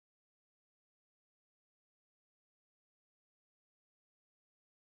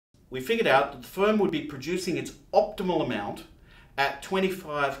we figured out that the firm would be producing its optimal amount at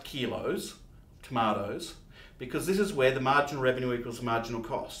 25 kilos tomatoes, because this is where the marginal revenue equals the marginal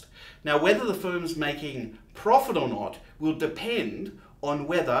cost. Now, whether the firm's making profit or not will depend on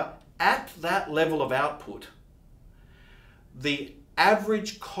whether at that level of output, the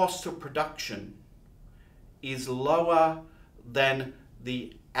average cost of production is lower than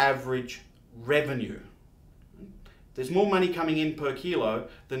the average revenue. There's more money coming in per kilo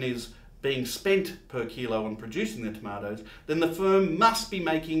than is being spent per kilo on producing the tomatoes, then the firm must be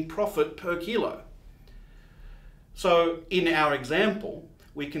making profit per kilo. So in our example,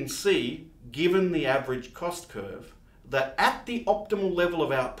 we can see, given the average cost curve, that at the optimal level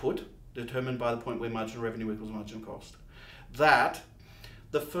of output, determined by the point where marginal revenue equals marginal cost, that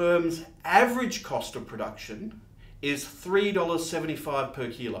the firm's average cost of production is $3.75 per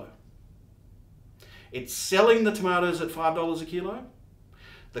kilo. It's selling the tomatoes at $5 a kilo.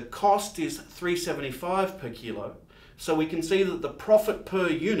 The cost is $3.75 per kilo. So we can see that the profit per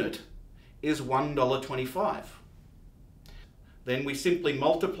unit is $1.25. Then we simply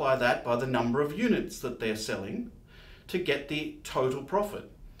multiply that by the number of units that they're selling to get the total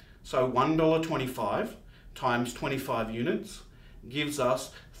profit. So $1.25 times 25 units gives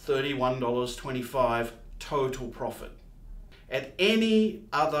us $31.25 total profit. At any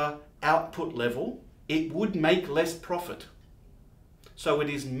other output level, it would make less profit. So it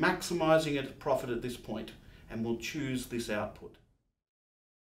is maximizing its profit at this point, and we'll choose this output.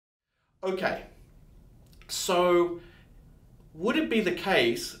 Okay, so would it be the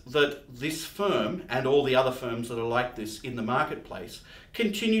case that this firm and all the other firms that are like this in the marketplace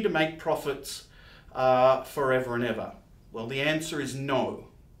continue to make profits forever and ever? Well, the answer is no.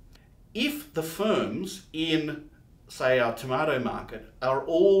 If the firms in, say, our tomato market are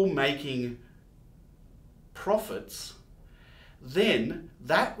all making profits, then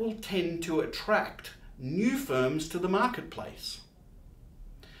that will tend to attract new firms to the marketplace.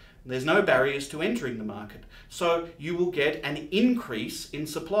 There's no barriers to entering the market, so you will get an increase in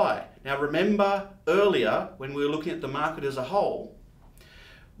supply. Now remember earlier when we were looking at the market as a whole,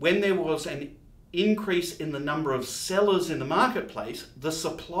 when there was an increase in the number of sellers in the marketplace, the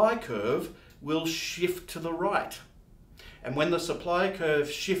supply curve will shift to the right. And when the supply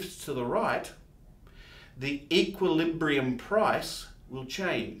curve shifts to the right, the equilibrium price will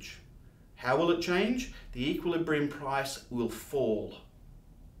change. How will it change? The equilibrium price will fall.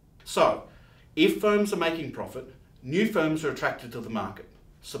 So, if firms are making profit, new firms are attracted to the market.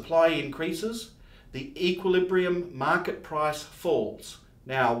 Supply increases, the equilibrium market price falls.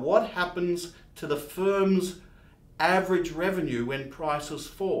 Now, what happens to the firm's average revenue when prices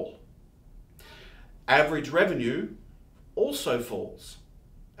fall? Average revenue also falls,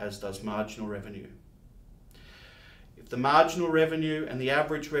 as does marginal revenue. If the marginal revenue and the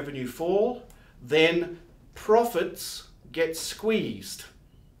average revenue fall, then profits get squeezed.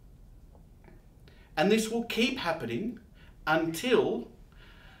 And this will keep happening until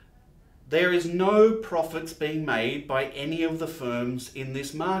there is no profits being made by any of the firms in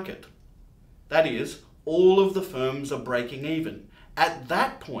this market. That is, all of the firms are breaking even. At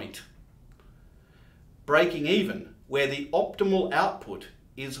that point, breaking even, where the optimal output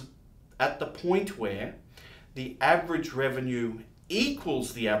is at the point where the average revenue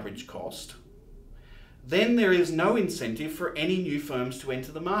equals the average cost, then there is no incentive for any new firms to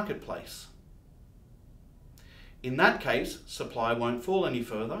enter the marketplace. In that case, supply won't fall any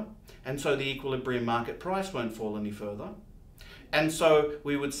further, and so the equilibrium market price won't fall any further. And so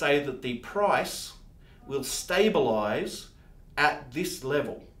we would say that the price will stabilize at this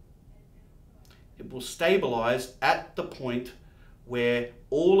level. It will stabilize at the point where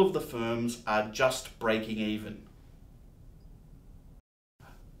all of the firms are just breaking even.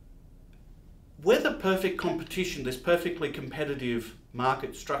 Whether perfect competition, this perfectly competitive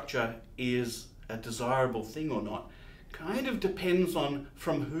market structure, is a desirable thing or not, kind of depends on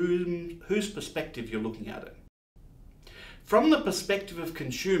from whose perspective you're looking at it. From the perspective of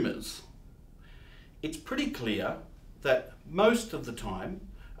consumers, it's pretty clear that most of the time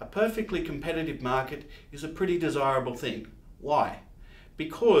a perfectly competitive market is a pretty desirable thing. Why?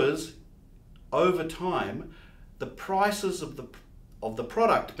 Because over time the prices of the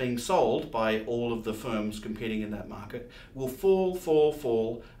product being sold by all of the firms competing in that market will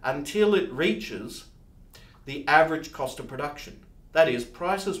fall until it reaches the average cost of production. That is,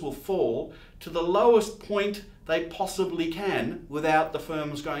 prices will fall to the lowest point they possibly can without the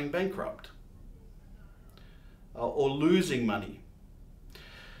firms going bankrupt or losing money.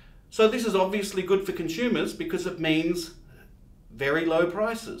 So this is obviously good for consumers because it means very low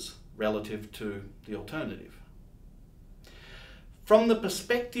prices relative to the alternative. From the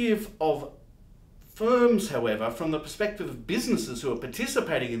perspective of firms, however, from the perspective of businesses who are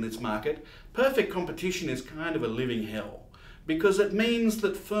participating in this market, perfect competition is kind of a living hell, because it means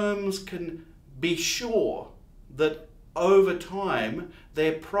that firms can be sure that over time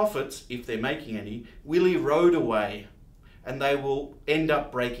their profits, if they're making any, will erode away and they will end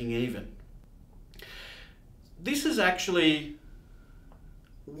up breaking even. This is actually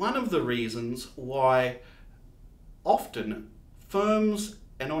one of the reasons why often firms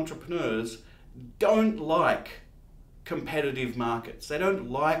and entrepreneurs don't like competitive markets. They don't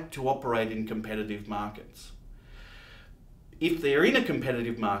like to operate in competitive markets. If they're in a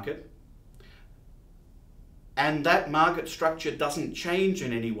competitive market and that market structure doesn't change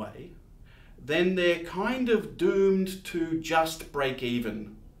in any way, then they're kind of doomed to just break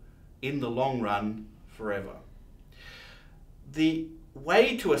even in the long run forever. The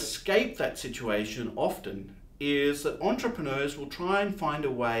way to escape that situation often is that entrepreneurs will try and find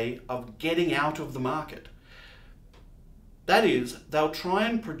a way of getting out of the market. That is, they'll try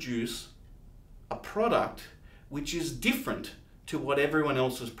and produce a product which is different to what everyone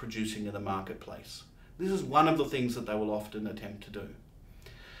else is producing in the marketplace. This is one of the things that they will often attempt to do,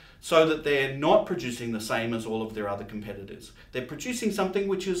 so that they're not producing the same as all of their other competitors. They're producing something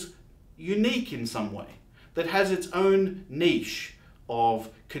which is unique in some way, that has its own niche of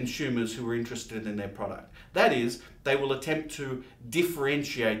consumers who are interested in their product. That is, they will attempt to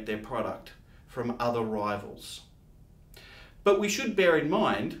differentiate their product from other rivals. But we should bear in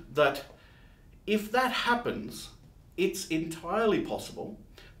mind that if that happens, it's entirely possible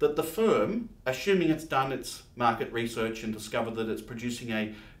that the firm, assuming it's done its market research and discovered that it's producing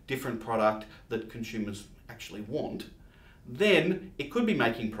a different product that consumers actually want, then it could be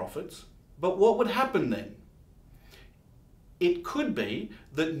making profits. But what would happen then? It could be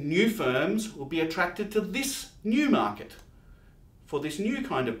that new firms will be attracted to this new market for this new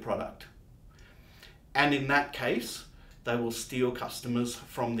kind of product. And in that case, they will steal customers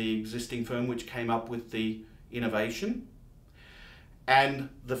from the existing firm which came up with the innovation, and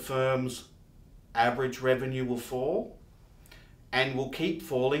the firm's average revenue will fall and will keep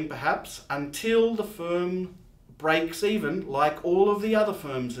falling perhaps until the firm breaks even like all of the other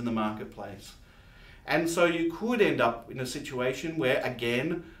firms in the marketplace. And so you could end up in a situation where,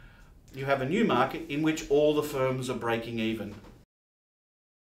 again, you have a new market in which all the firms are breaking even.